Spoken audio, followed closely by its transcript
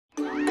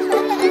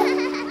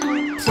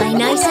Play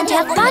nice and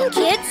have fun,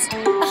 kids.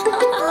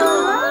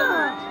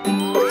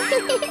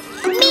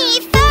 Me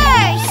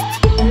first!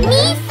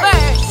 Me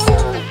first!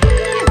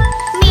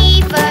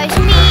 Me first,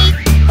 me.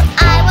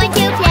 I want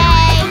to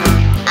play.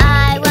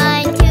 I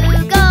want to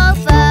go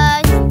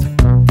first.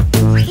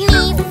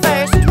 Me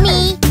first, me.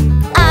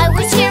 I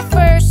was here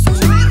first.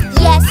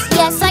 Yes,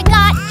 yes, I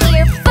got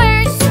here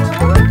first.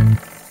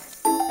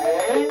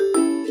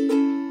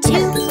 To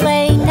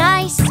play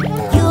nice,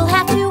 you'll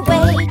have to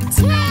wait.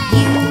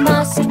 You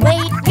must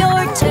wait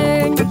your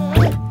turn.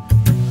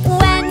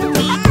 When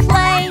we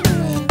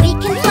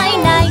can play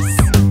nice.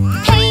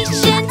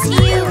 Patience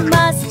you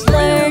must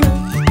learn.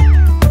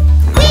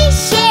 We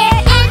share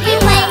and we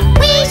play.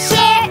 We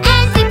share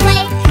and we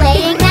play.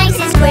 Playing nice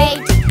is great.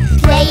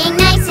 Playing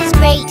nice is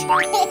great.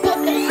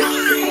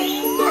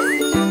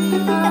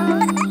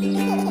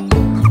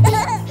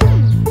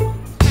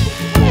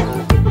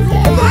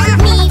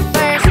 Me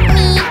first,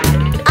 me.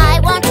 I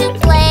want to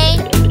play.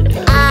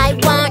 I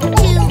want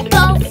to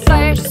go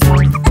first.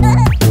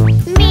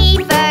 Me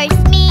first,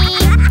 me.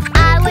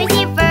 I was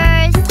here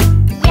first.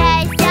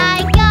 Yes,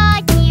 I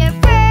got here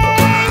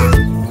first.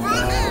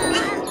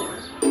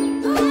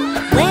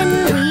 When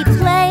we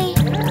play,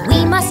 we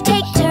must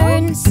take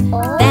turns.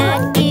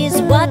 That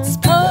is what's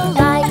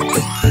polite.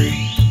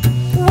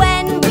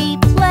 When we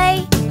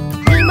play,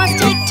 we must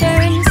take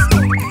turns.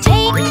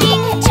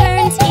 Taking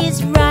turns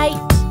is right.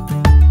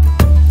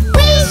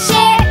 We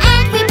share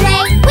and we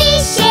play. We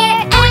share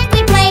and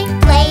we play.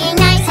 Playing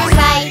nice is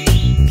right.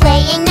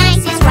 Playing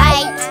nice is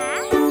right.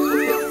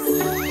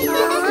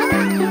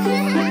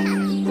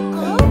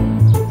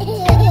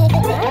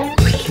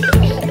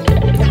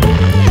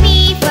 Me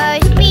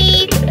first, me.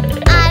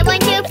 I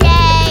want to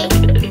play.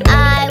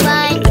 I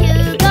want to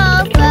go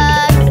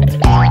first.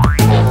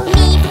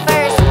 Me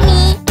first,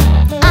 me.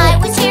 I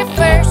was here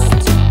first.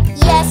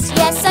 Yes,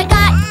 yes, I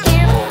got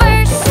here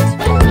first.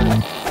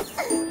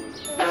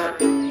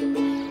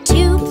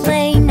 To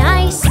play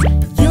nice,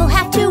 you'll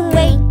have to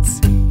wait.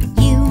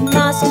 You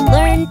must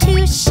learn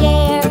to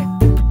share.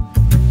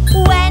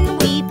 When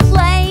we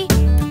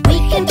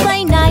can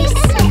play nice.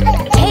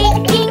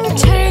 Taking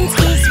turns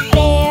is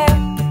fair.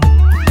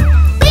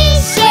 We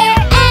share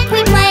and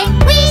we play.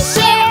 We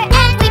share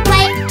and we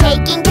play.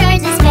 Taking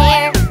turns is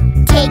fair.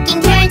 Taking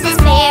turns is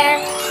fair.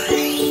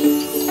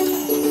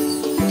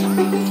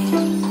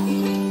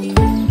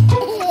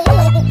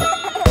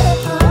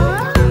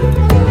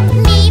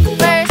 Me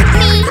first,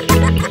 me.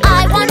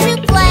 I want to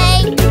play.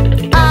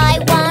 I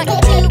want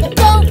to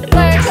go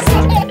first.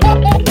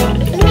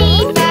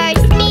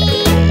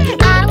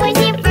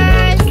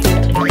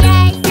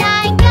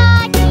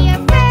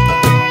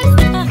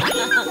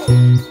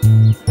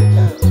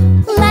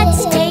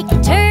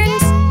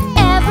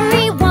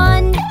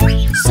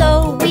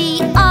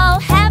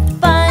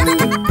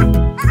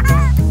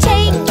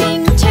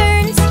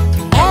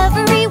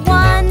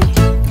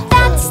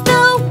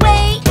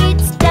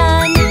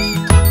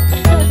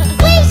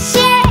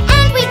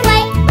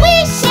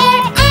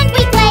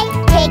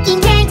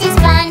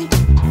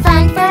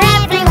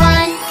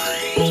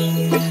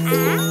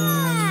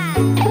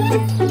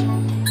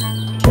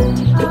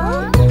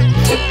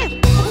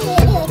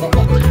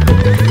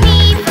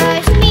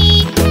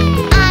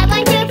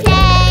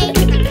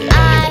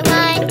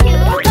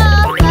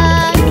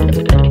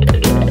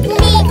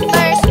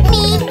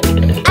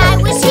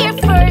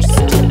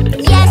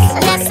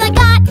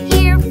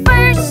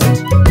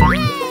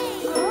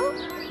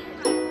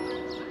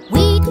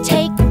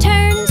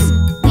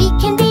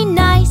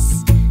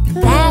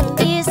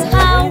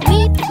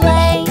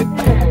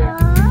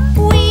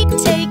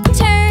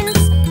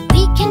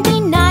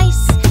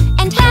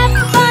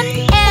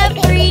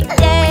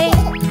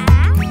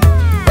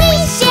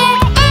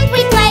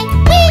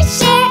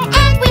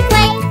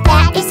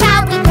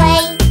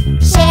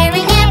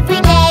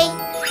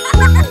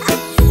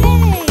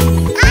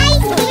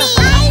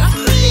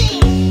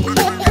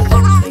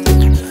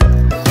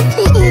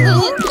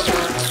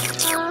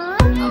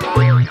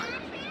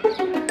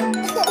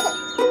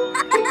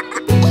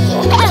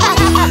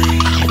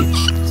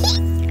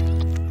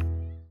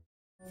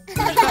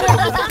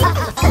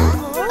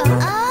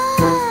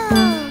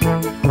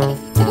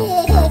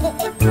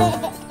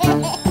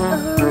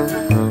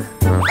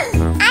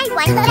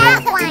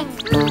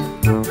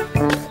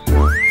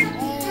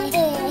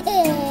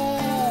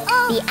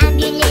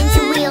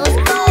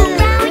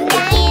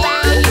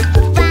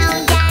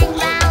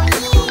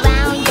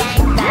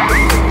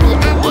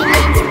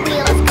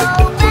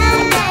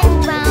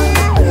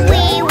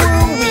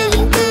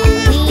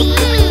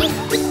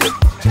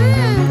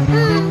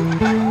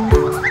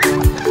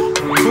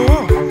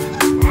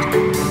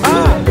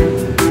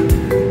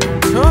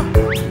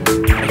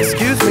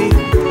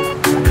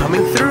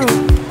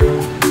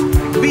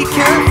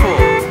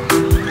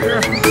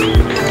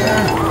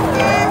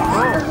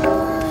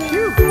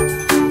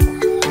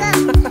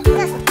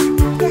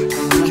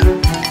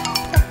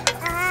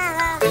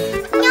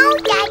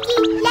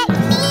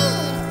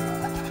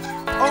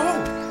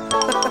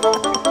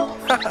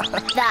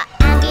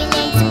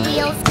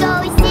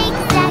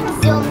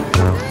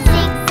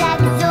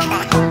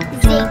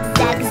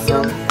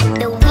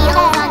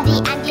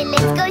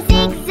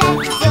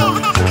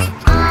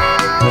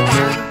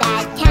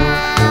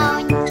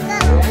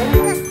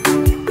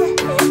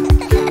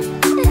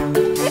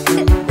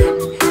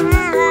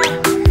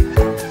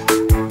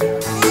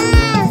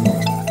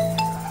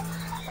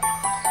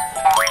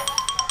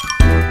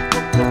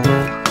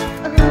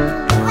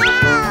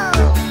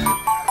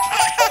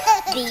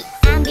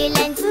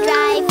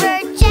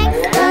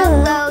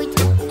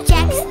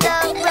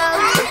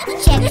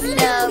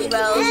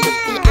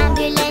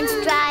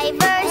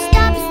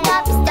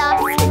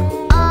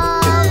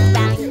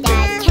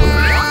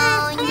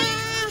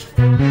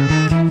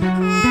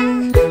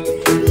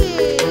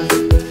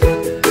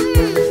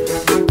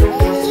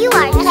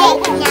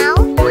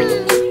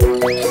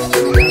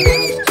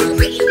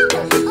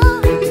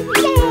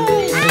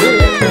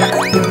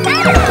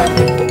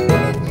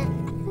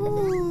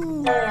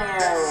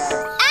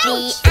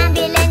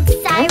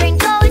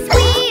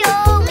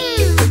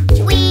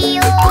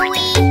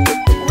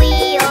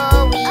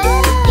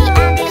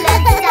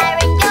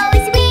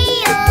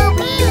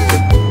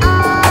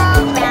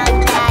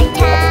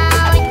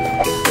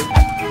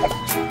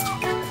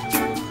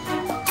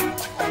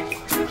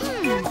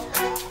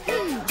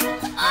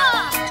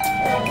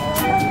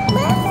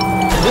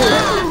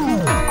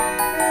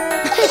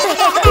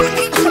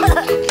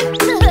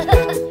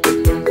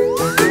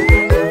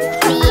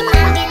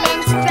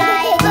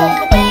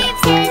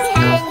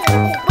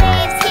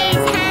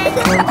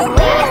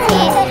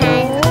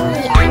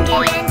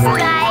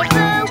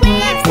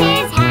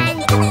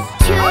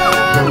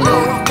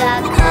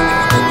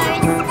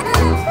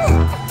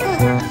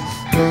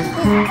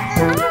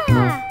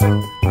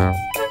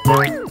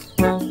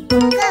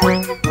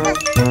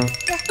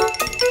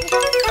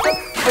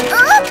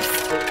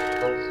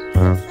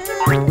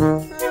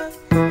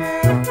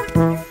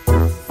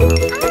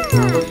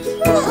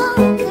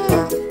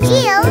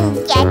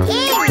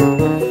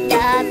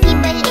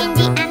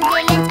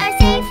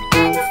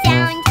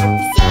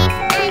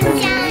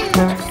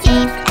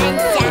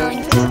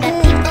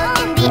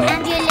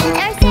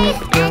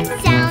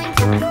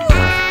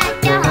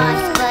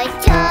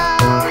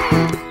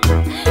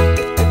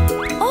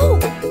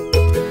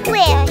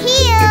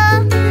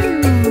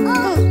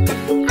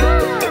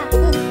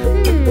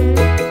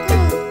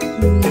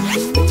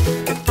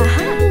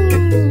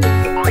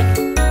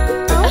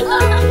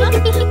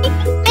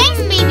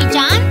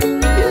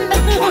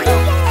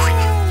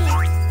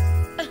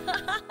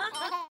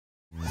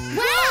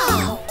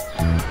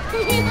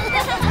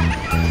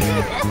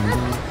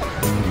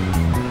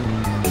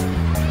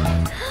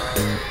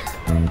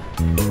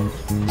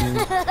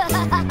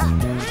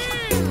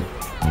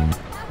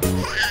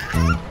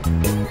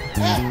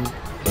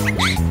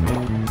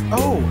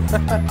 Oh!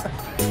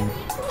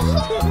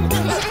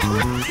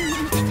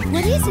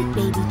 What is it,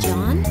 Baby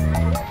John?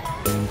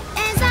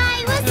 As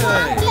I was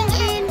walking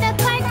in the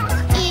park,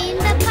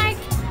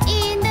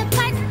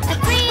 a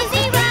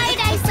crazy ride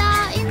I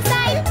saw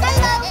inside.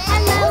 Hello,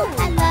 hello,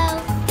 hello.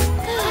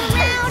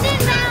 Around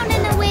and round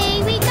and away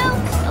we go,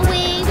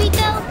 away we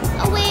go,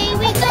 away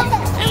we go.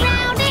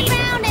 Around and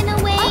round and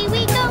away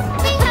we go.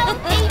 Hey ho,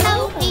 hey ho,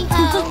 hey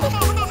ho.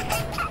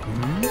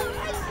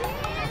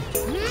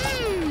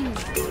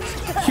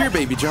 Here,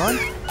 Baby John,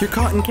 your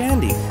cotton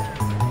candy.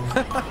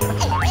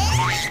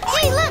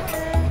 Hey, look!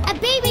 A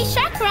baby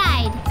shark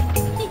ride!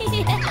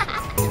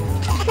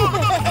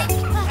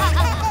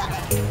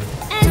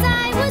 As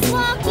I was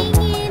walking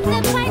in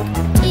the park,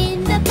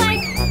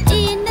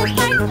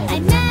 I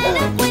met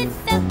up with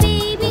the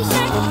baby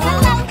shark.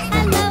 Hello,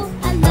 hello,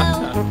 hello.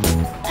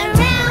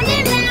 Around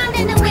and round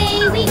and away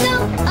we go,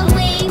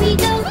 away we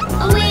go,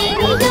 away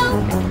we go.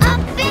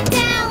 Up and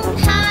down,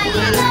 high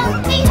and low.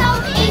 Hey ho,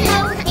 hey ho,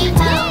 hey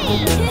ho.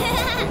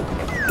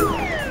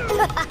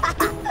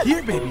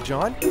 Here, Baby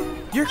John,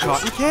 your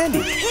cotton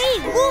candy. Hey,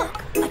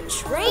 look! A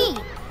train!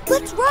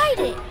 Let's ride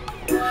it!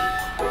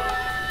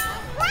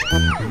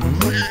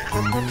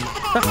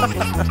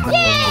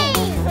 Yay!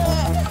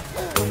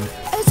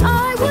 As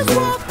I was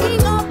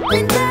walking up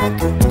and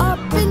back,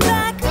 up and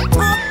back, up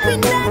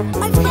and back,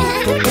 I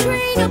found a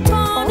train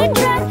upon a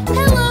track.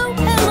 Hello,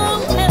 hello,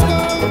 hello.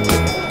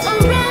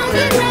 Around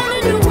and round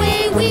and away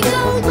we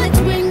go. Let's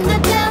ring the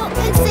bell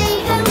and say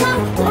hello.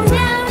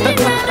 Around and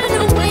round and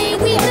away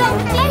we go.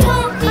 Hey ho,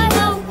 hey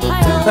ho, hey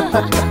ho.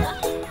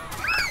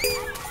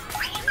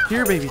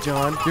 Here, Baby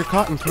John, your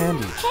cotton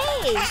candy. Hey!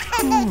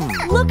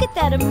 Look at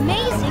that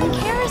amazing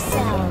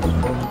carousel!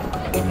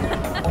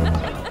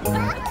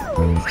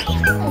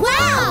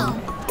 Wow!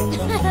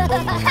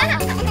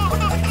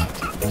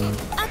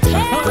 A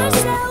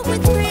carousel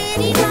with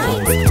pretty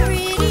lights,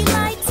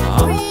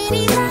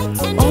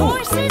 and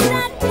horses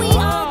that we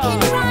all can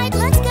ride.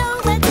 Let's go,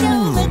 let's go,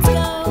 let's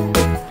go.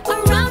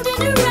 Around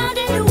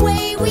and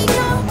away we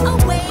go,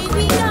 away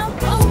we go,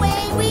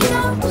 away we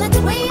go. Let's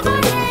wave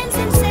our hands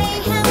and say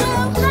hello.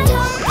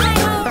 Hi-ho,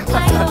 hi-ho,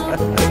 hi-ho.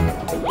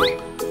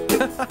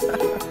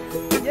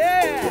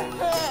 Yeah!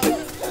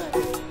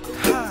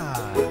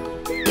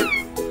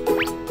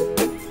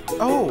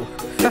 Oh!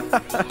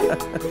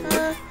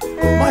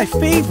 My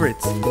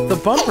favorites, the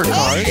bumper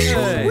cars.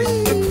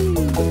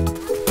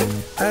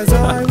 As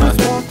I was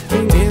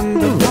walking in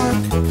the park,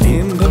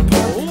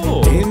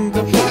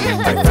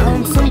 I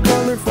found some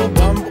colorful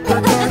bumper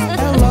cars.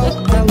 Hello,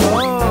 hello,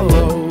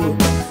 hello.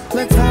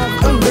 Let's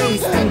have a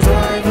race and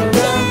drive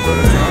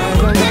around,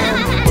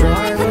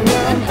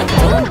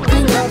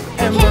 bumping up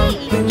and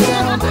bumping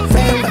down,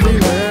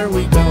 everywhere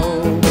we go.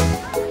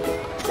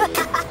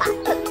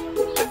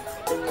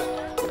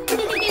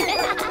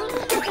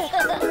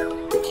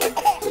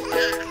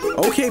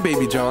 Okay,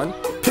 Baby John,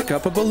 pick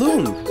up a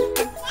balloon.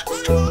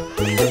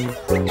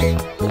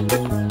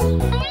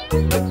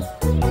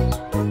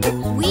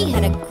 We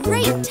had a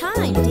great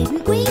time,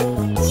 didn't we?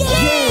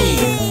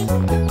 Yay!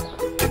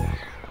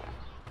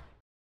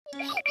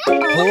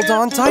 Hold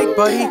on tight,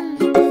 buddy.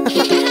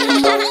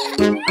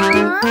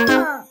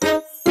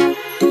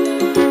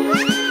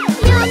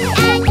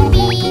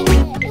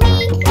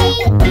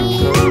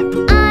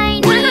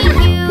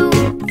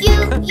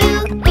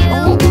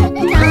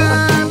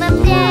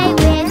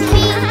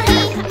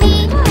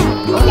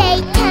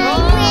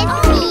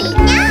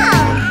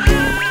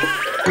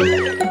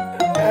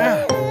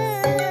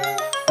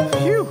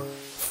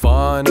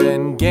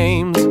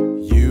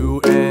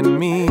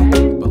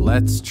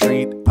 Let's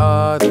treat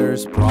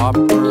others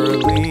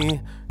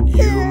properly.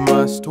 You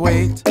must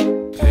wait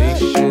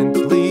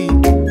patiently,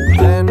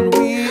 then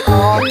we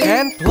all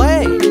can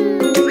play.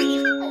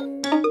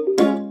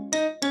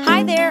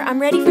 Hi there, I'm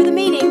ready for the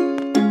meeting.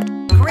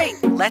 Great,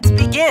 let's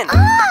begin.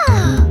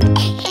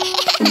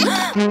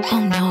 Oh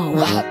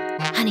no.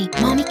 Honey,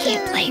 Mommy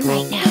can't play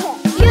right now.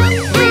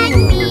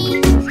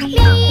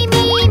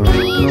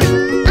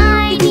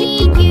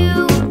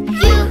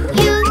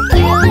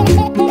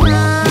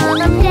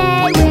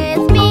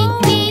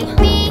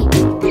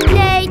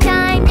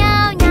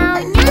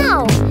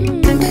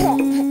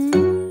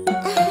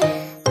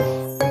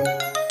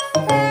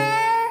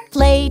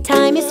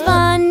 Playtime is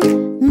fun,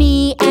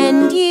 me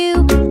and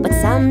you, but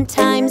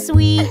sometimes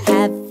we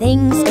have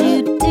things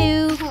to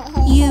do.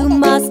 You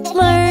must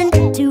learn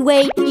to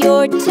wait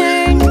your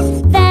turn,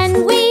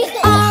 then we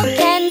all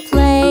can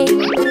play.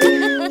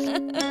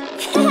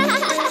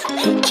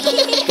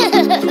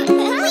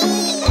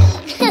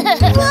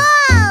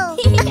 Whoa!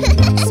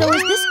 So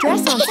is this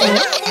dress on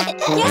sale?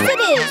 Yes, it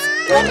is.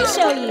 Let me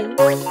show you.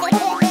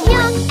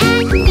 You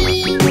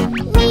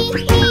and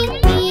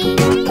me,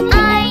 I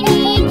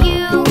need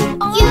you,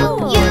 you.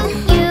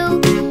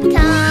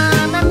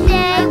 Come and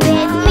play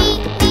with me.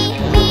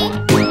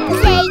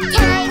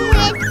 Playtime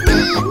with me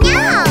now.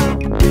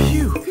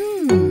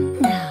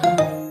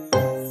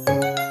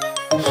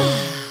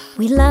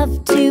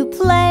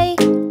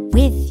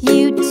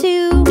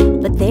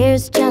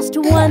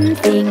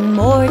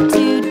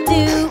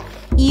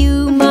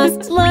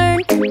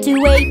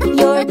 to wait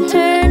your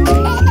turn,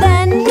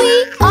 then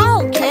we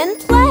all can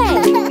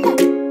play.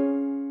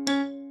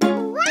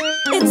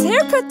 It's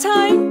haircut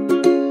time!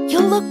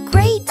 You'll look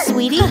great,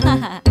 sweetie.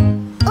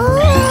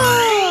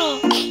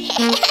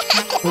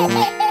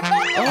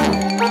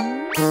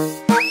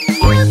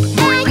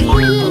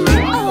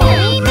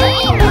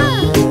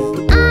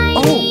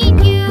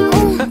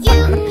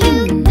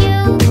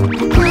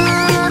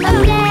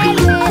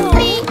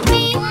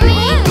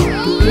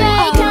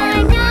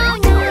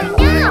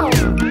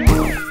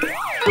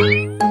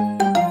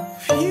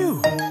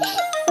 Phew.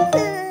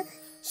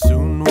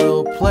 Soon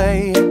we'll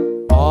play,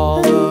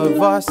 all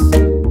of us.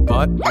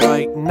 But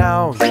right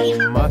now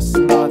you must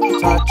not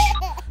touch.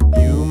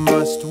 You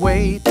must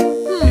wait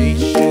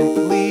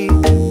patiently,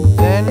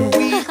 then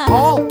we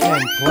all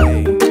can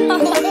play.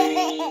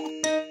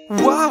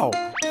 Wow,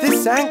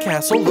 this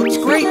sandcastle looks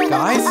great,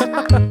 guys.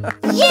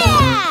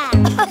 Yeah!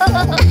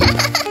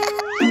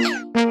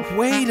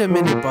 Wait a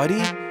minute,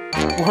 buddy.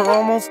 We're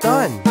almost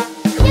done.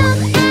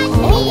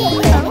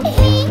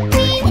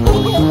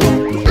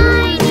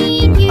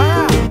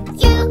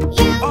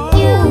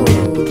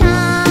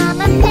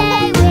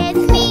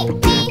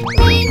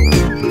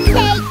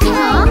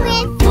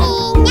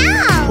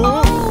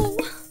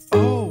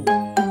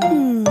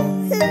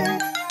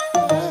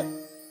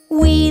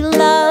 We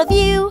love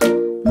you,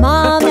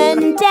 Mom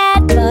and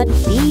Dad, but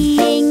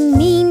being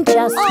mean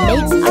just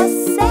makes us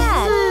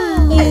sad.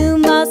 You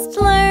must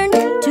learn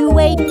to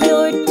wait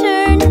your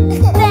turn,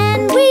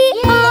 then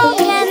we all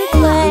can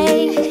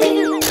play.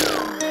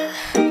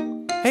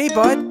 Hey,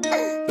 bud.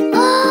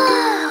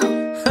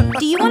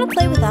 Do you want to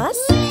play with us?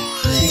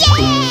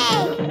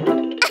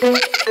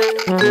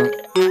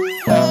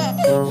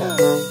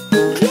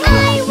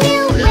 I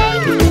will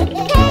wait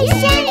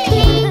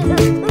patiently.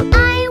 I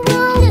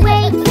will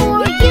wait for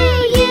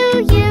you.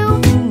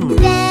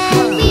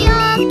 Then we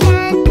all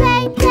can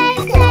play.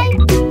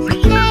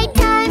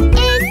 Playtime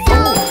is so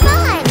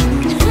fun.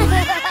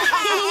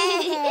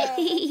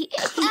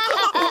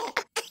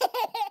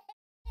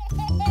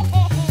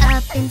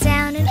 Up and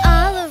down and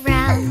all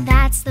around,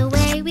 that's the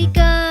way we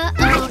go.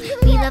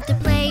 We love to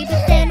play,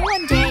 but then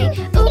one day,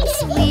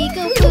 oops, we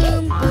go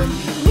boom, boom.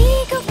 We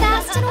go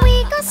fast and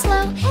we go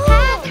slow,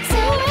 having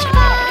so much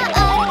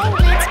fun.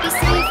 Let's be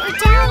safe, or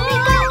down we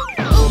go.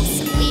 Oops,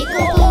 we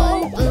go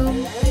boom, boom.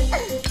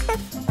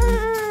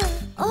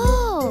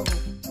 Oh.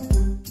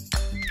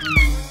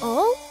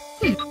 Oh?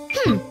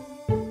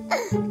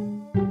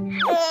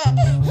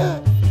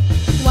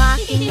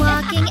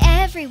 Walking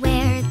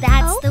everywhere,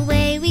 that's the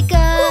way we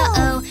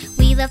go.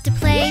 We love to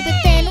play, but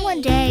then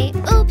one day,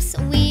 oops,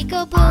 we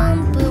go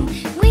boom, boom.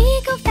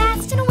 We go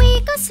fast and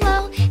we go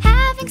slow,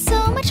 having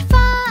so much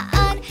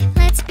fun.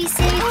 Let's be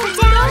safe, or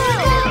down we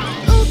go.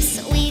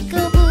 Oops, we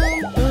go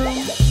boom,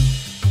 boom.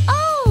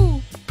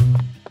 Oh!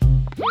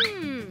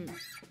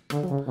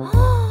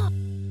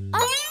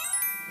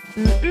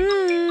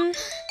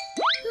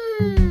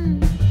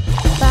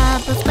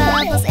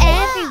 Bubbles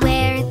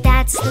everywhere,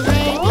 that's the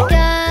way we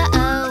go.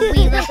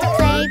 We love to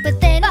play, but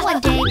then one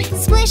day,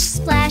 splish,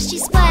 splashy,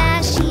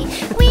 splashy.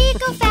 We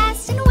go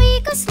fast and we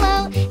go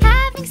slow,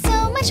 having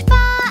so much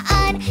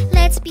fun.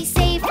 Let's be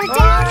safe, or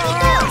down we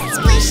go.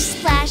 Splish,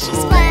 splashy,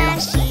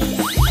 splashy.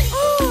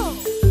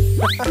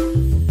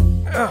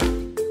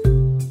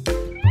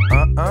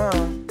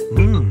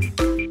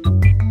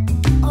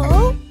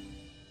 Oh!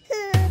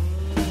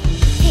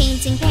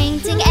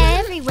 Painting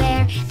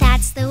everywhere,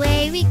 that's the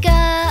way we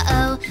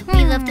go.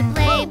 We love to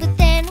play, but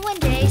then one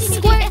day,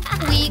 squirt,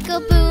 we go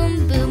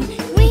boom, boom.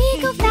 We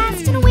go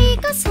fast and we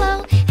go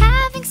slow,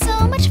 having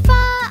so much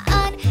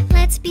fun.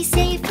 Let's be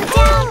safe, or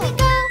down we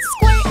go.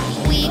 Squirt,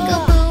 we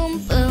go boom,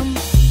 boom.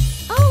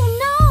 Oh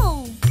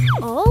no!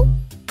 Oh?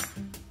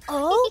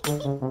 Oh?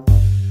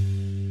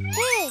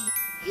 Hey!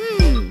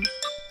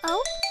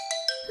 Oh?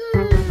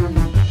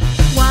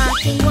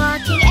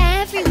 Walking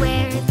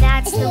everywhere,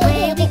 that's the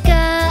way we go.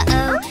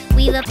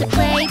 We love to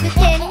play, but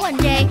then one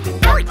day,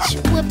 ouch,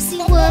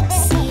 whoopsie,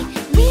 whoopsie.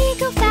 We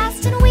go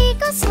fast and we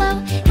go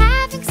slow,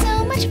 having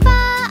so much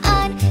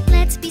fun.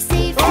 Let's be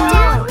safe, or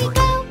down we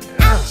go.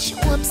 Ouch,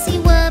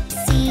 whoopsie,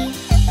 whoopsie.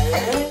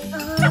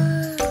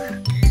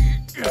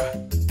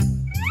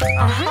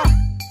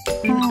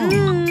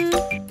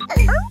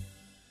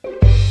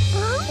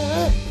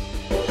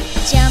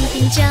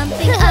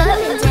 Jumping up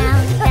and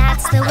down,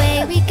 that's the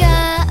way we go.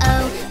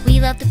 We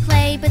love to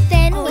play, but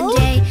then one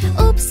day,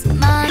 oops,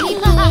 mommy,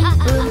 boom,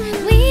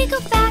 boom. We go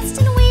fast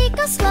and we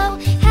go slow,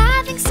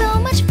 having so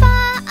much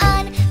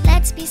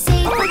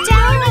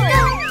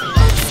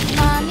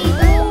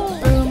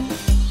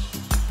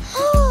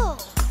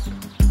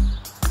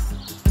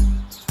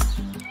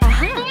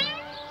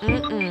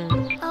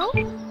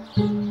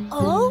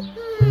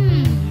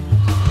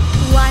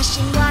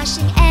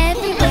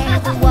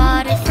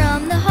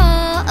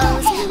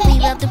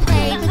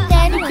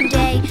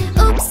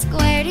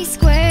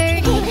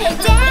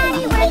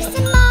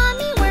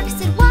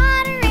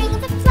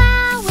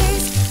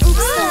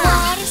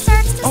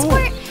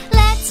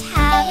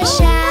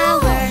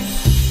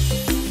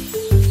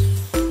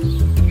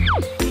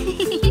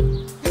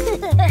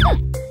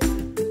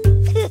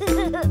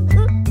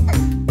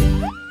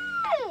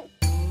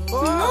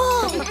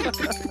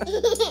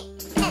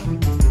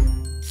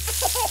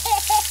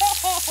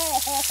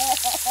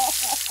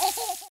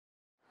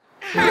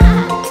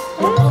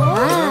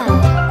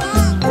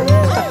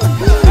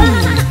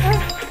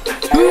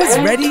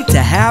ready to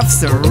have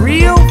some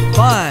real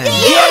fun.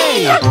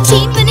 Yay!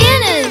 Team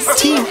Bananas!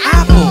 Team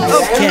Apple.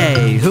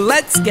 Okay,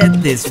 let's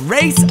get this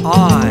race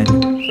on.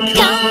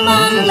 Come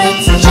on,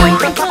 let's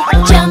jump, jump,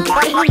 jump.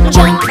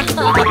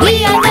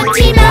 We are the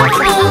Team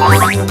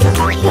Apples.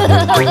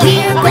 We're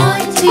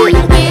going to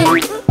win,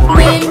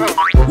 win,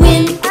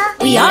 win.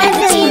 We are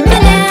the Team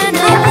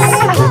Bananas.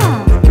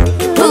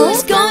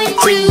 Who's going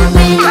to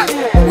win,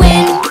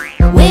 win,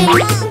 win?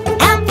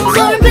 Apples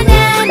or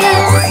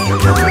bananas?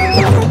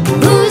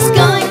 Who's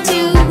going to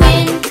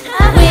win,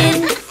 win,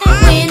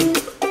 win?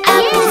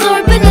 Apples or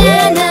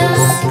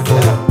bananas?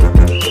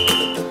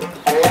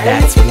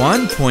 That's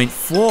 1 point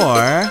for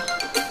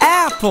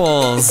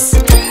apples.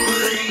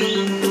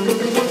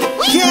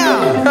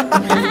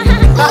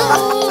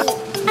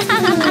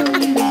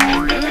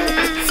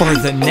 For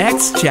the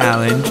next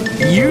challenge,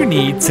 you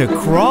need to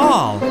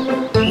crawl.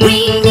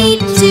 We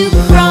need to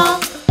crawl,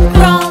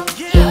 crawl,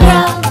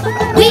 crawl.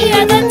 We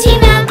are the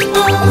Team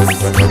Apples.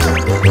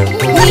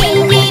 We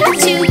need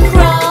to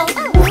crawl,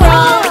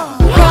 crawl,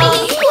 crawl.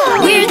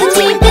 We're the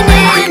Team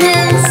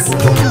Bananas.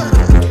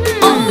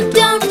 Oh,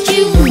 don't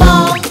you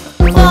fall,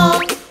 fall,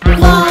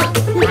 fall.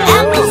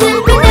 Apples and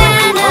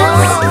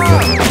bananas.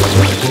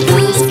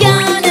 Who's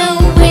gonna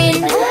win,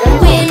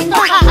 win,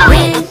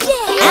 win?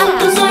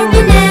 Apples or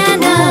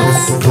bananas?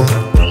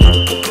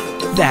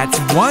 That's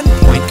 1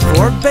 point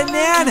for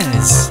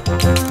bananas.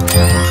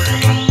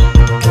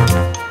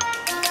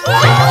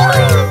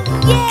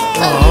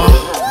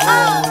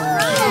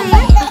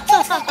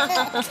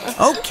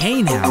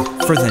 Okay, now,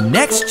 for the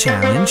next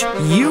challenge,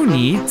 you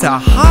need to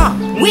hop.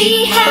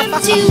 We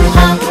have to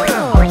hop,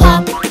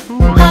 hop,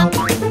 hop.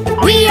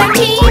 We are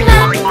Team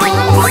Apples.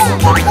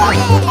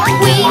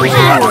 We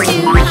have to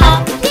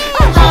hop,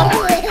 hop,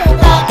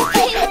 hop.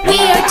 We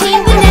are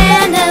Team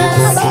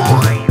Bananas.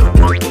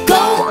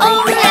 Go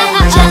over and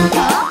jump,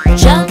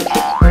 jump,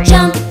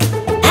 jump.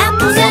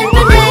 Apples and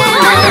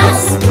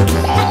bananas.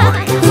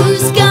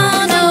 Who's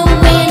gonna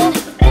win,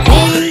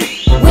 win,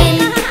 win?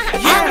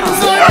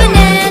 Apples or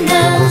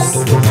bananas?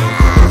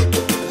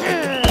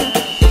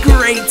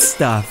 Great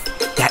stuff.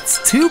 That's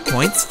 2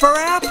 points for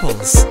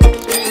apples.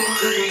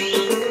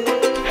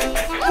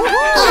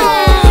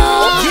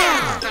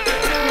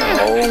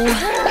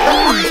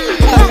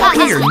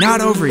 We're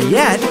not over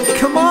yet.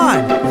 Come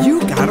on, you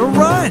gotta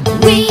run.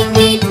 We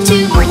need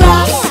to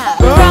cross,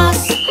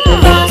 cross,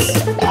 cross.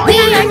 We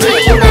are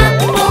Team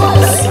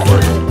Apples.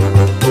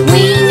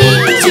 We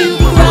need to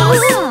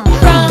cross,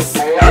 cross,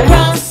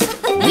 cross.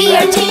 We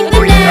are Team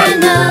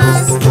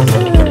Bananas.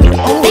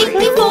 Think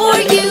before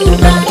you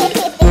run,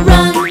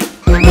 run,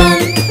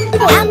 run.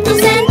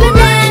 Apples and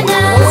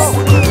bananas.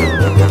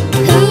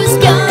 Who's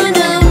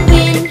gonna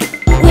win,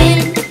 win,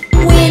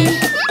 win?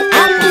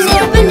 Apples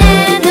or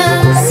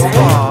bananas?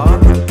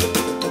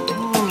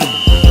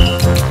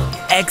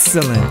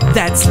 Excellent.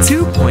 That's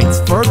 2 points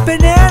for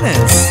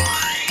bananas.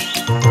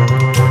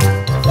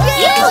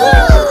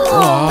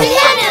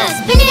 Bananas!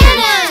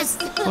 Bananas!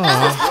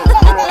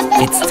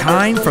 It's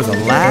time for the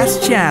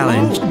last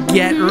challenge.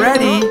 Get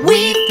ready.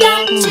 We've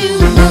got to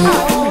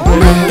move,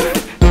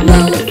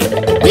 move.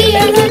 We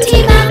are the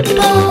Team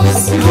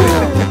Apples.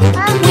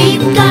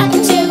 We've got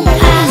to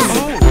pass,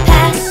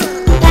 pass,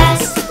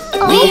 pass.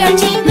 We are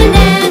Team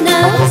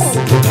Bananas.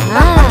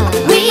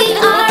 We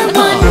are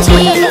one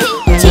team,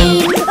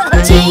 team,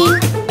 team.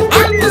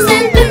 Apples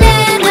and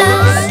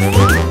bananas.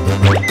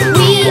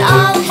 We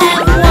all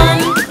have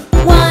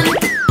one.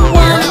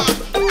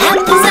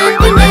 Apples and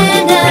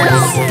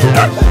bananas.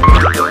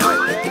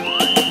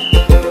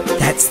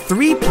 That's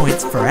 3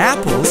 points for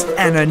apples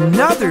and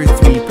another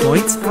 3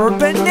 points for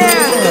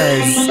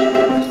bananas.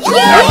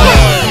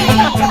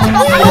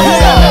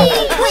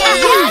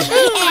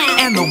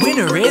 And the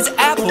winner is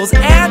apples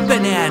and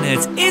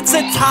bananas. It's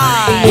a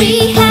tie.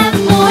 We have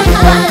more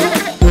fun,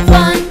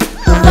 fun,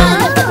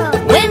 fun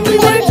when we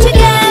work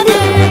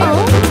together.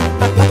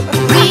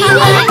 We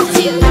like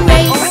to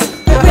race,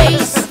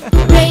 race,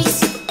 race.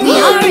 We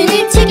are in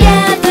it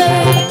together.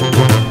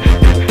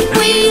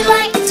 We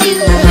like to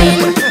win,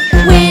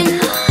 win,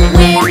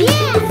 win.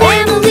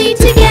 Family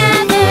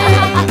together.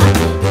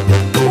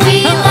 We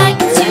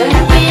like to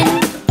win,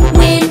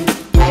 win,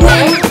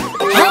 win.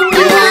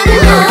 Helping one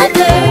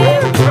another.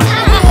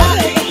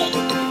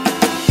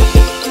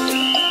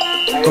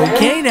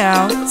 Okay,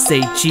 now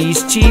say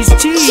cheese, cheese,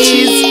 cheese.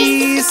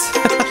 Cheese.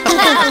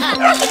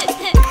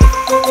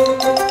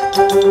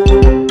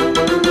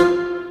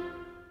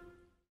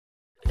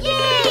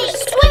 Yay!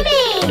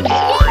 Swimming!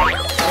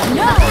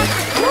 No,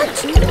 you're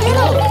too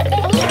little.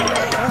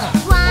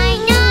 Why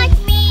not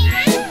me?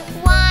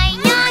 Why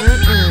not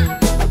me?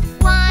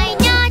 Why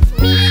not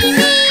me,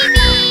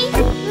 me?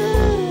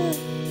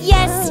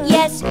 Yes,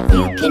 yes,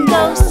 you can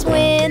go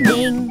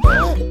swimming.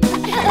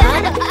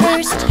 But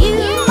first you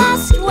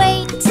must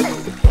wait.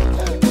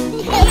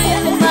 You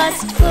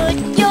must put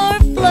your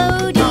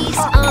floaties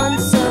on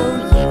so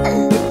you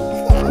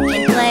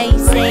can play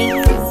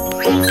safe.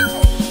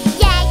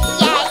 Yes,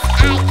 yes,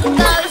 I can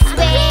go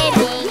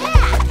swimming,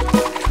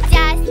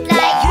 just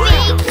like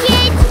big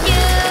kids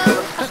do.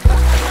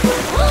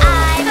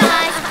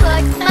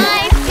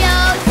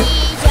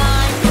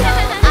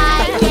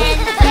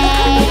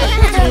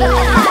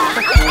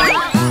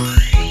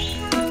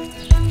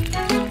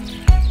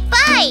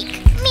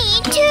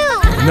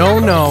 No,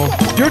 no,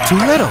 you're too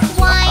little.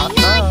 Why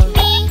not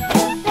me?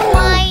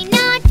 Why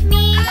not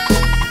me?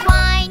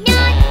 Why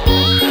not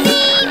me?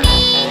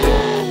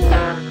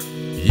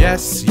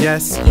 Yes,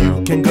 yes,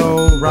 you can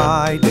go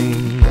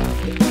riding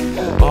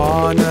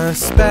on a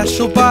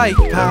special bike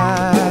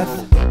path.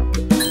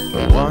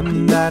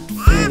 One that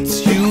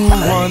fits you,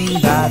 one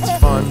that's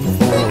fun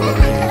for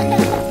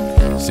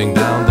you. Sing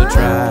down the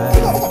track.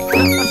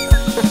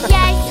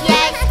 Yes,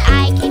 yes,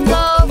 I can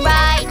go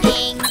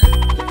riding,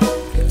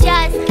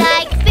 just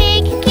like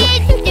big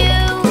kids do.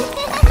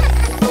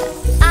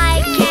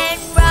 I can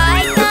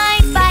ride my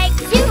bike,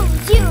 zoom,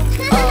 zoom.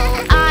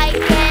 Oh, I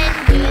can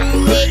do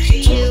it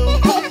too.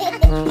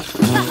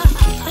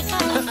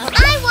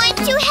 I want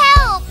to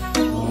help.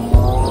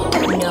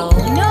 No,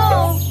 no,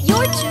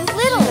 you're too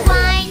little.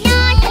 Why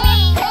not me?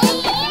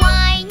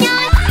 Why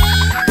not me?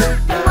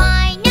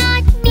 Why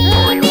not me,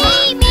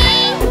 me?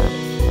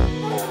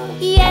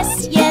 Yes,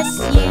 yes,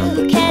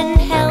 you can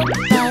help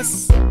us.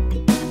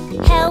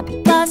 Help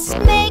us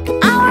make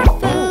our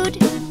food.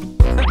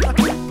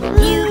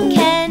 You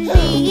can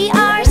be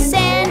our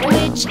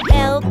sandwich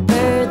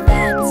helper.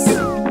 That's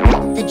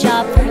the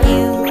job for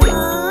you.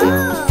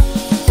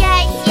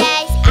 Yes,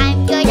 yes,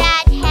 I'm good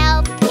at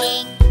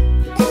helping,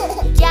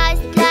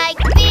 just like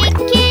big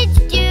kids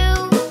do.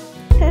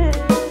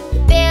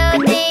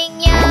 Building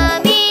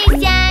yummy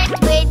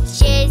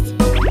sandwiches,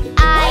 I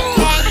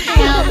can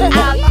help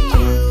out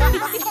too.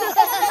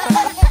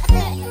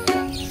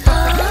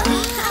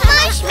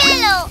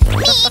 Marshmallow,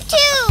 me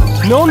too.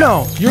 No, no,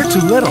 you're too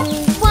little.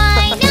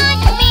 Why not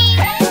me?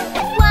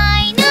 Why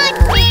not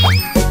me?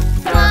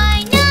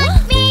 Why not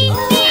me,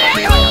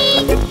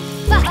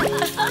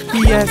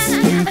 me? Yes,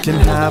 you can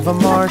have a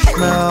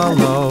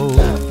marshmallow,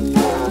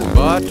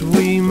 but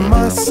we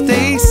must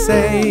stay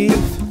safe.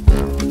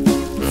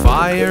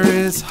 Fire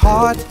is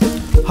hot,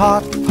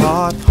 hot,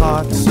 hot,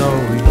 hot, so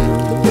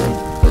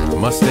you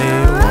must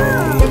stay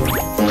away.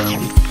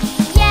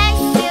 Yes,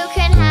 you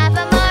can have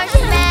a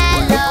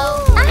marshmallow,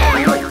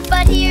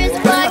 but here's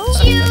what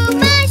you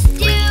must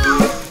do.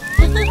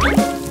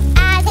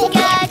 Ask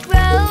a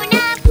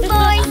grown-up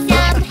for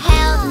some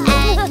help,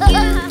 and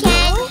you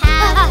can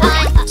have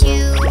one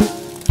too.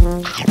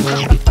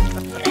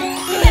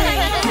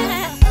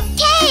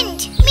 Tent,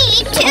 me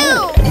too.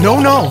 No,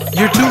 no,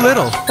 you're too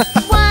little.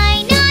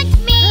 Why not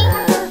me?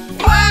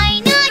 Why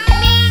not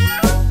me?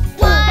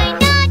 Why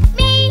not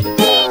me,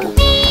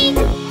 me?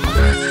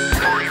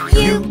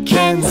 You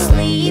can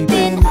sleep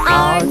in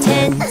our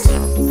tent.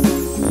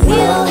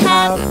 We'll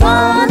have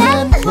fun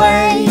and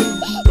play.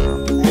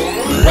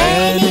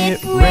 When it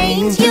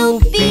rains, you'll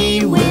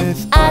be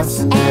with Us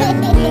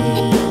and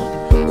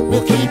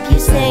we'll keep you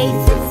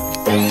safe.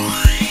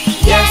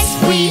 Yes,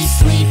 we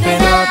sleep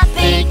in a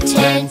big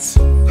tent.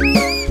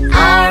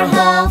 Our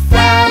whole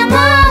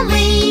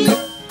family.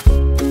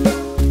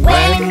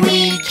 When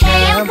we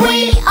camp,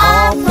 we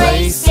all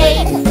play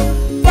safe.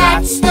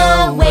 That's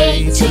the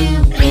way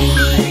to be.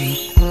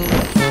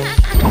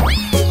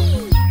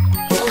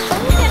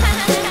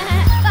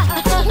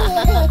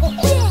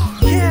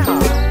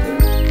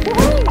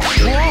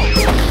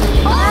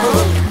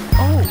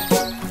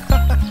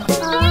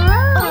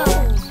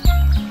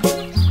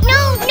 No,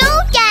 no,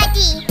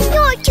 Daddy,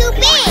 you're too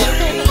big.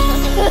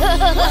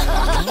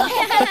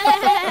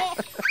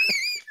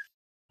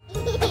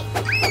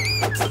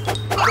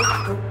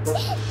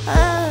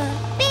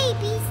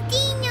 Baby's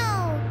Dino.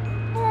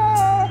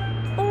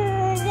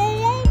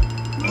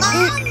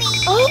 Mommy.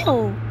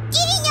 Oh.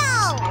 Dino.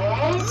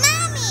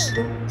 Mommy.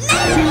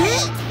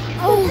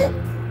 Mommy.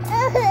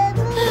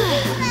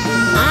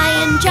 I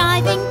am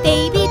driving,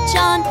 baby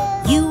John.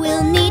 You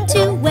will need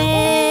to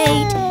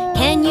wait.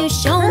 Can you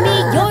show me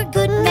your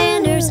good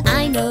manners?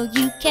 I know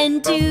you can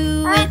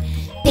do it.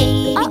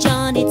 Baby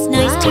John, it's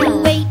nice to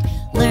wait.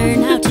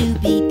 Learn how to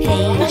be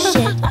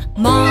patient.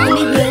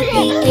 Mommy will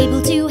be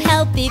able to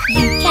help if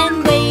you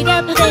can wait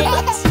a bit.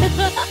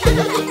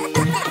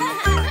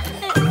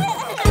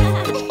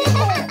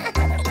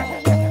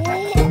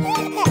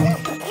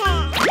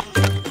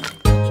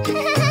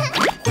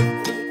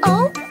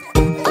 Oh.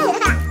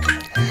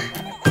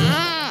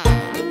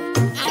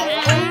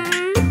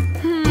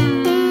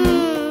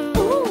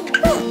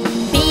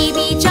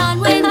 Baby John,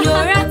 when you're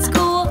at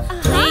school,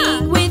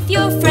 playing with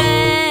your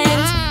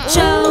friends,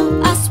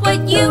 show us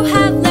what you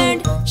have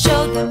learned.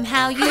 Show them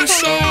how you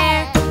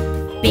share.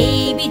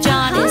 Baby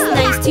John is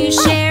nice to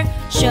share.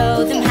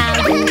 Show them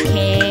how you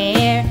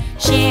care.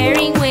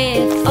 Sharing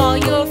with all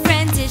your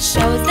friends, it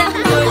shows them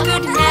your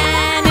good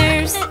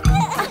manners.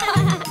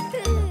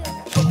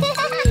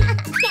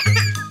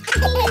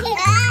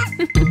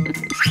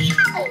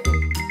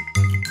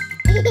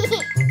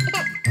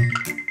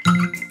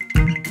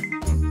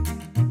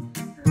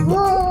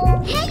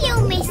 Hello,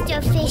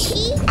 Mr.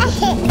 Fishy.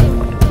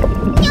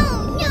 No,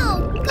 no,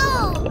 go.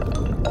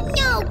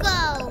 No, go.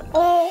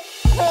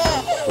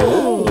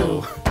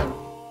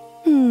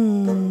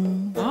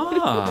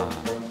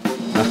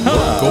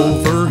 Look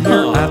over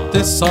here at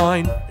this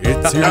sign.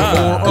 It's here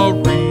for a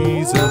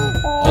reason.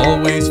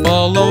 Always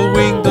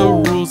following the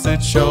rules, it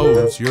that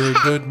shows your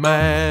good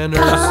manners.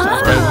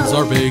 Friends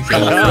are big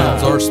and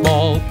friends are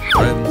small.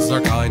 Friends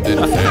are kind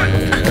and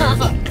fair.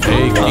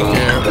 Taking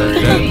care of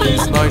them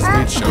is nice.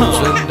 It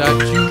shows them that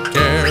you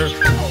care.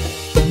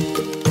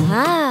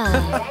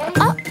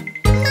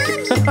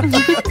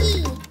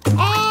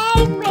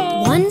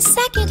 One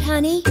second,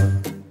 honey.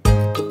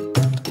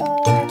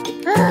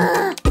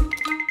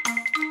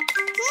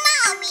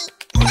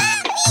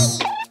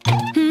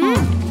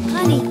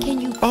 Honey,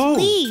 can you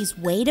please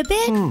wait a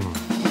bit?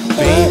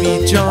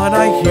 Baby John,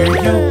 I hear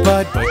you,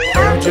 but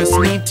you just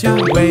need to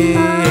wait.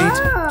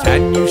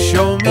 Can you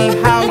show me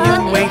how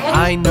you wait?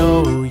 I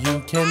know you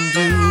can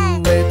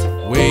do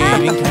it.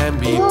 Waiting can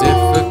be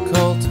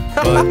difficult,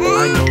 but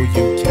I know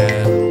you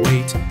can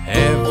wait.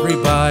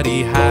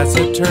 Everybody has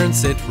a turn,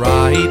 sit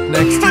right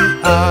next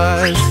to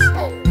us.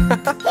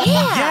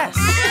 Yes!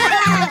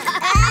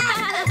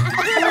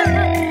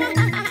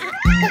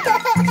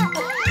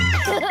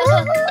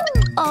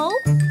 Oh?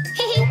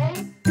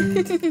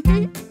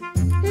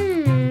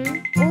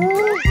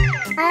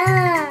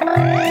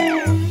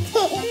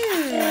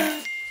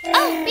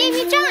 Oh,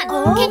 Baby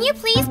John, can you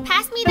please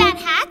pass me that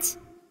hat?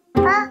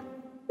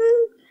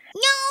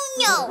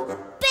 No,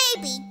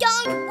 Baby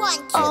don't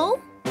want to.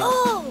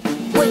 Oh!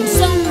 When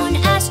someone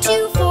asks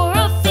you for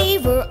a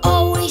favor,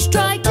 always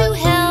try to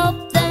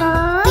help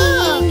them.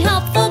 Being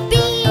helpful,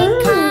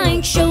 being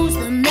kind, shows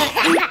them that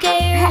you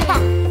care.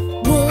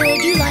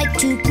 Would you like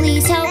to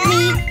please help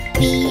me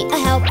be a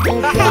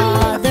helpful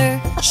brother?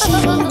 She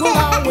will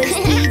always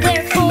be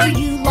there for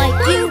you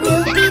like you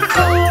will be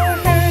for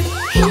her.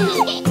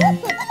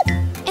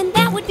 And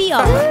that would be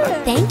all.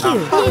 Thank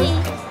you.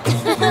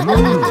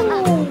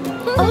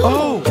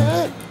 Oh!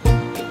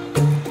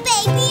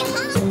 Baby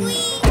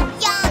hungry.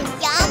 Yum,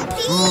 yum,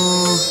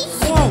 please.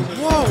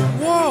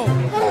 Whoa!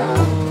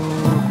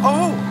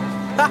 Oh!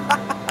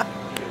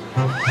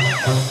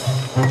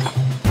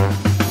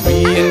 We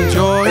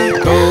enjoy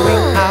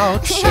going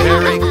out,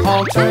 sharing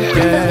all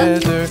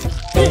together.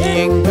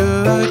 Being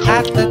good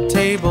at the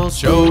table,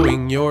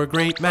 showing your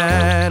great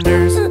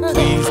manners.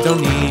 Please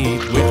don't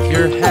eat with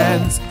your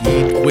hands,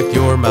 eat with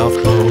your mouth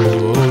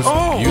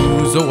closed.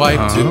 Use a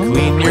wipe to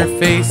clean your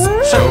face,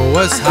 show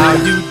us how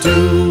you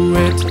do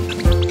it.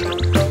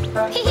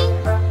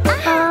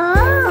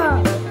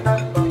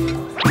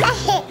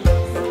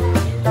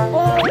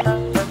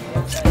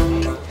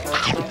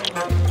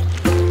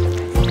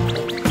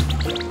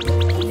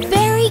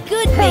 Very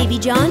good, Baby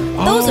John.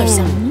 Those are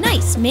some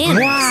nice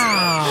manners.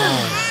 Wow!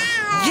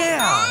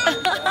 Yeah!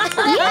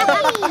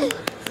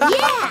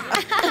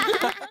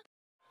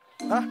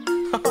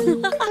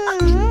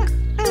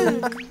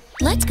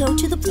 Let's go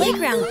to the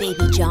playground,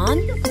 Baby John.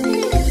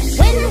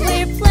 When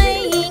we're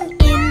playing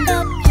in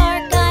the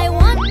park, I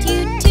want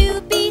you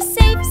to be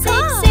safe,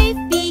 safe, safe.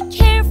 Be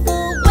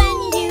careful when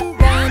you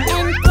run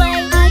and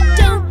play. I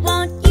don't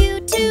want you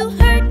to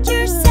hurt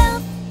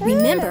yourself.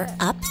 Remember,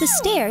 up the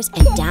stairs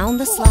and down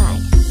the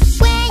slide.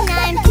 When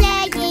I'm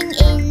playing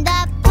in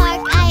the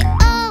park, I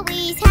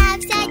always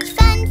have such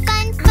fun,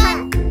 fun, fun.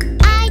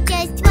 I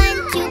just want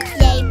to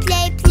play,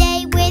 play,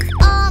 play with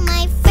all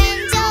my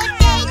friends all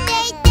day,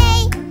 day,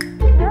 day.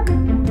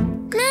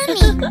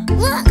 Mommy,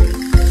 look!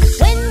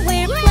 When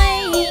we're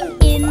playing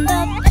in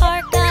the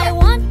park, I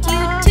want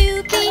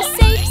you to be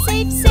safe,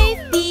 safe, safe.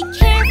 Be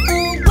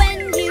careful when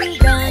you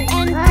run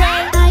and play.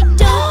 I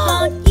don't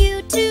want you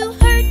to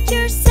hurt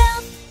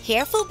yourself.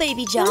 Careful,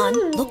 Baby John.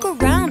 Look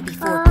around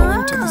before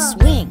going to the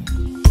swing.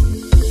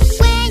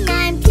 When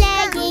I'm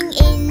playing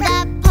in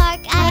the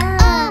park, I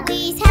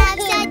always have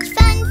such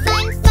fun,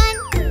 fun, fun.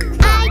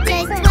 I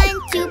just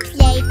want to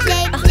play,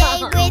 play, play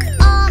with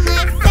all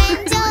my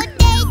friends all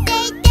day,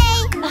 day, day.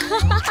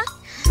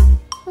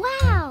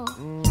 Wow!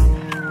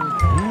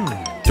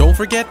 Don't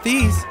forget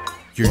these.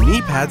 Your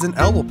knee pads and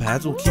elbow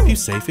pads will keep you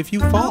safe if you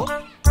fall.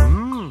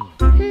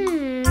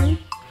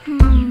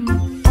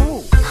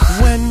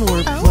 When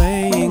we're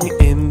playing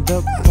in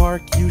the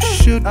park, you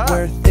should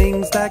wear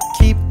things that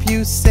keep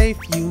you safe.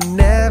 You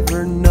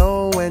never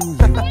know when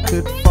you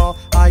could fall.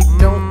 I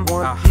don't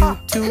want you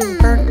to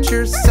hurt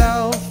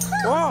yourself.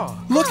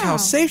 Look how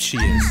safe she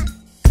is.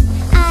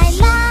 I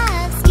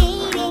love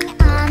skating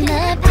on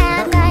the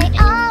path. I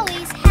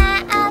always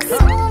have so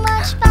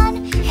much fun.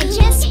 I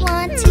just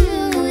want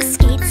to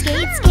skate,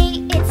 skate,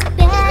 skate. It's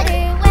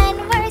better when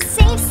we're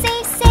safe,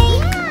 safe,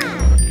 safe.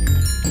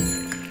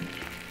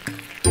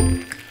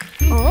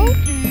 Oh?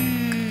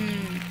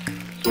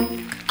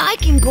 I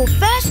can go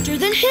faster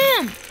than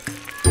him.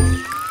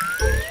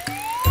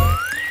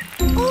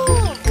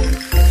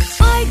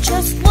 I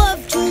just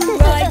love to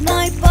ride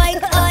my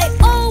bike. I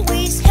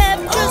always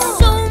have just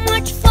so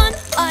much fun.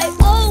 I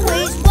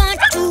always want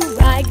to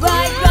ride,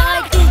 ride,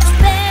 ride. It's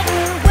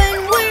better when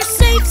we're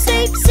safe,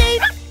 safe,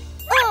 safe.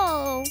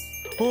 Oh.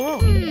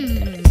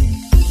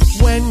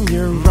 When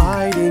you're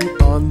riding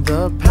on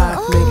the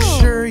path, make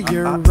sure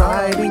you're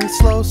riding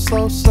slow,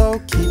 slow, slow.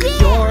 Keep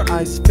your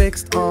eyes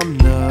fixed on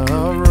the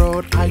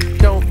road. I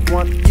don't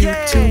want you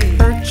to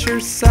hurt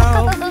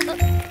yourself.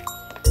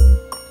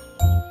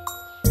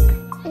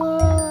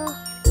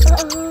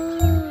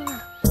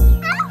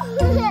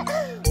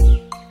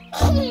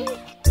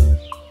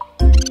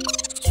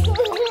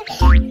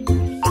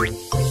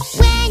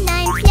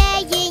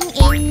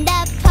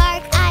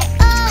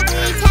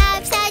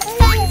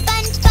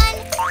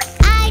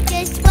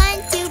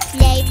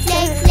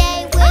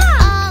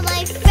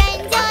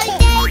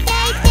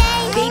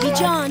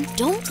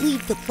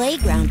 the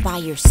playground by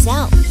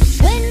yourself.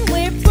 When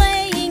we're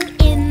playing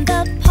in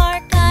the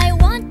park, I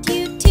want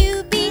you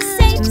to be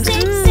safe,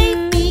 safe,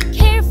 safe. Be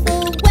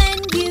careful when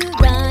you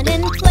run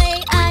and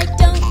play. I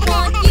don't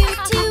want you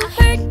to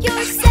hurt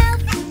yourself.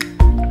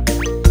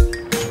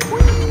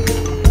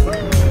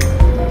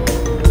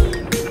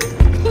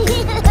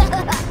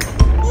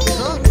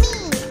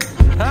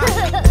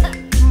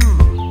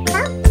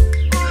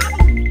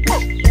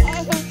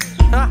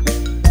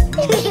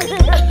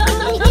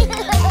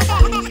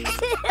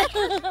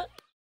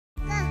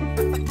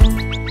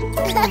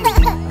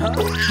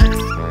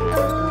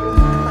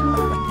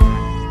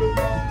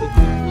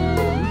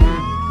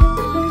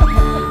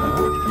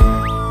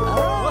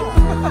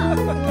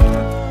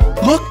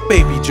 Look,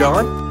 Baby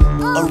John,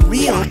 a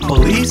real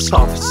police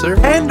officer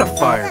and a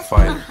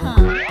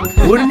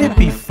firefighter. Wouldn't it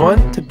be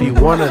fun to be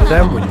one of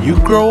them when you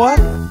grow up?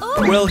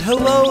 Well,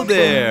 hello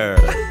there.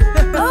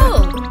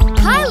 Oh,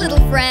 hi, little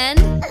friend.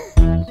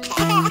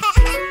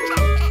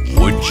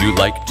 Would you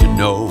like to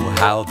know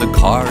how the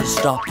cars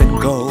stop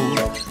and go?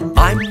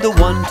 I'm the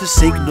one to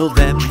signal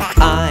them.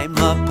 I'm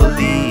a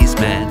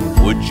policeman.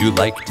 Would you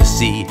like to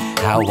see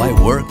how I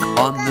work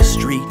on the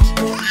street?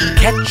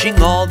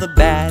 Catching all the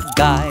bad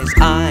guys.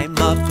 I'm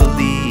a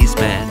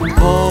policeman.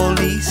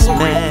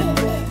 Policeman,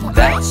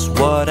 that's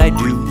what I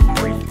do.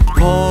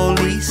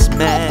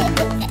 Policeman,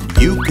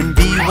 you can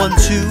be one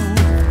too.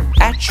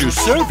 At your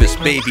service,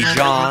 Baby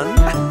John.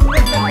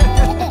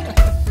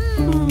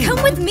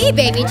 Come with me,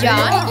 Baby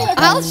John.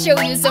 I'll show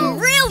you some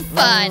real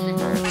fun.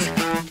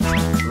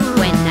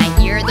 When I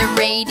hear the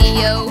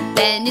radio,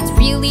 then it's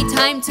really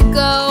time to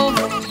go.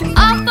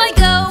 Off I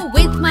go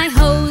with my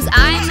hose.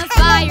 I'm a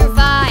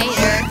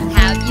firefighter.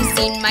 Have you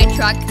seen my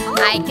truck?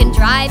 I can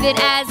drive it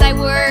as I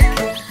work.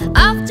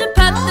 Off to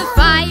put the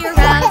fire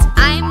out.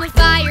 I'm a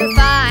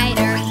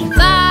firefighter.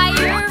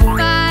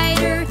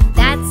 Firefighter,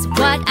 that's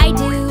what I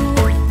do.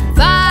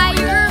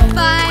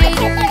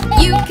 Firefighter,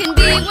 you can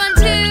be one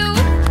too.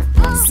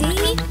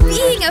 See?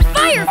 Being a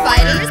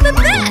firefighter is the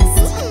best!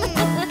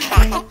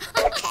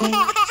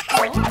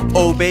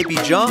 Oh, Baby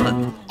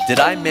John, did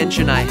I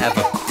mention I have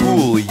a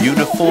cool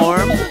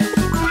uniform?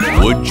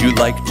 Would you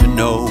like to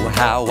know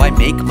how I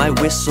make my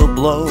whistle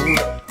blow?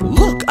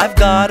 Look, I've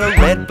got a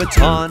red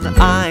baton,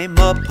 I'm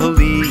a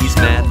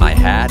policeman. My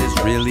hat is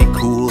really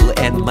cool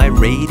and my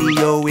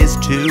radio is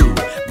too.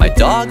 My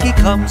doggy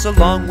comes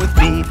along with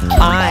me,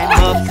 I'm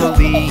a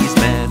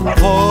policeman.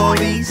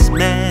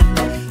 Policeman,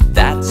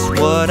 that's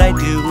what I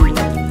do.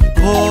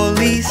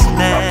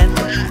 Policeman,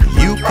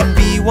 you can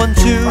be one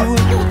too.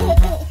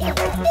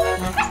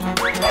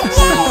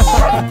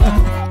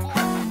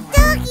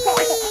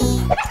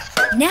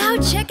 Now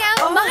check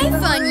out my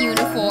fun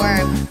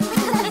uniform.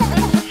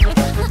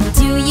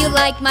 Do you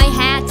like my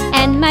hat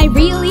and my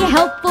really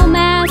helpful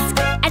mask?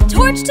 A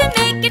torch to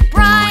make it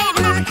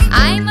brighter.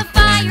 I'm a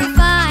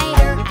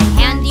firefighter. A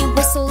handy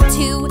whistle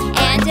too,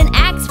 and an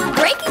axe for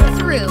breaking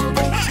through.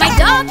 My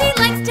doggy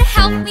likes to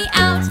help me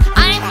out.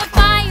 I'm a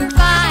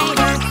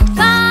firefighter.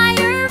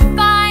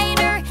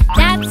 Firefighter,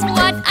 that's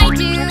what I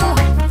do.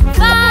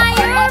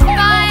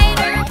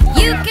 Firefighter,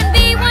 you can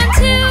be one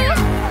too.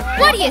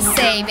 What do you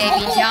say,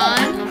 Baby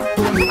John?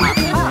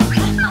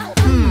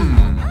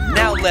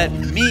 Now let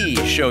me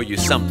show you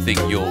something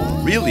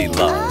you'll really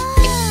love.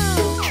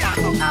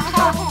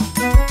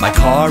 My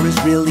car is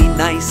really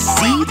nice.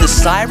 See the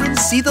sirens,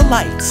 see the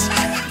lights.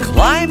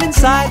 Climb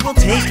inside, we'll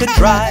take a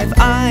drive.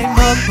 I'm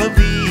a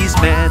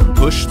policeman.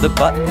 Push the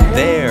button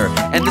there,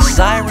 and the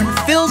siren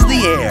fills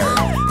the air.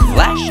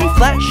 Flashy,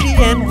 flashy,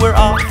 and we're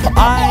off.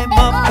 I'm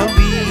a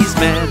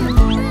policeman.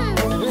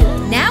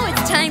 Now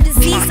it's time to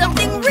see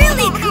something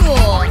really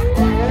cool.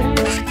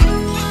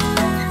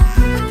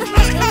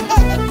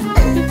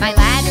 My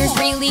ladder's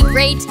really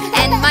great,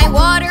 and my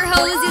water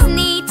hose is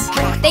neat.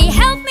 They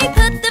help me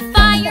put the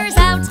fires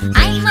out.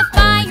 I'm a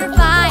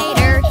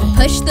firefighter.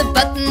 Push the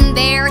button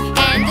there,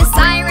 and the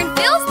siren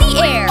fills the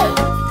air.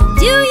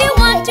 Do you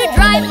want to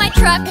drive my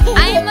truck?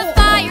 I'm a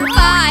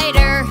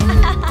firefighter.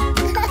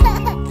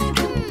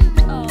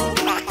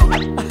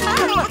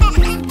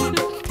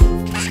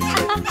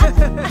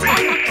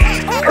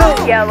 Go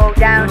yellow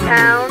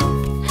downtown.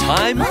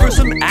 Time for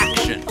some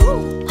action.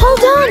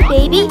 Hold on,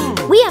 baby.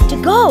 We have to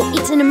go.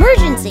 It's an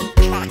emergency.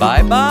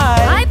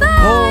 Bye-bye.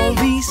 Bye-bye.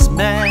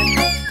 Policeman.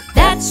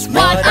 That's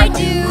what I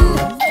do.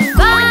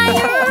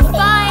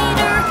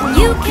 Firefighter,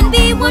 you can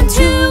be one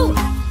too.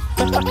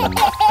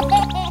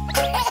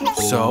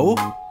 So,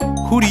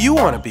 who do you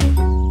want to be?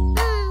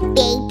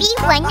 Baby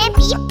wanna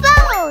be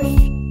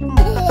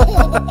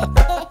both.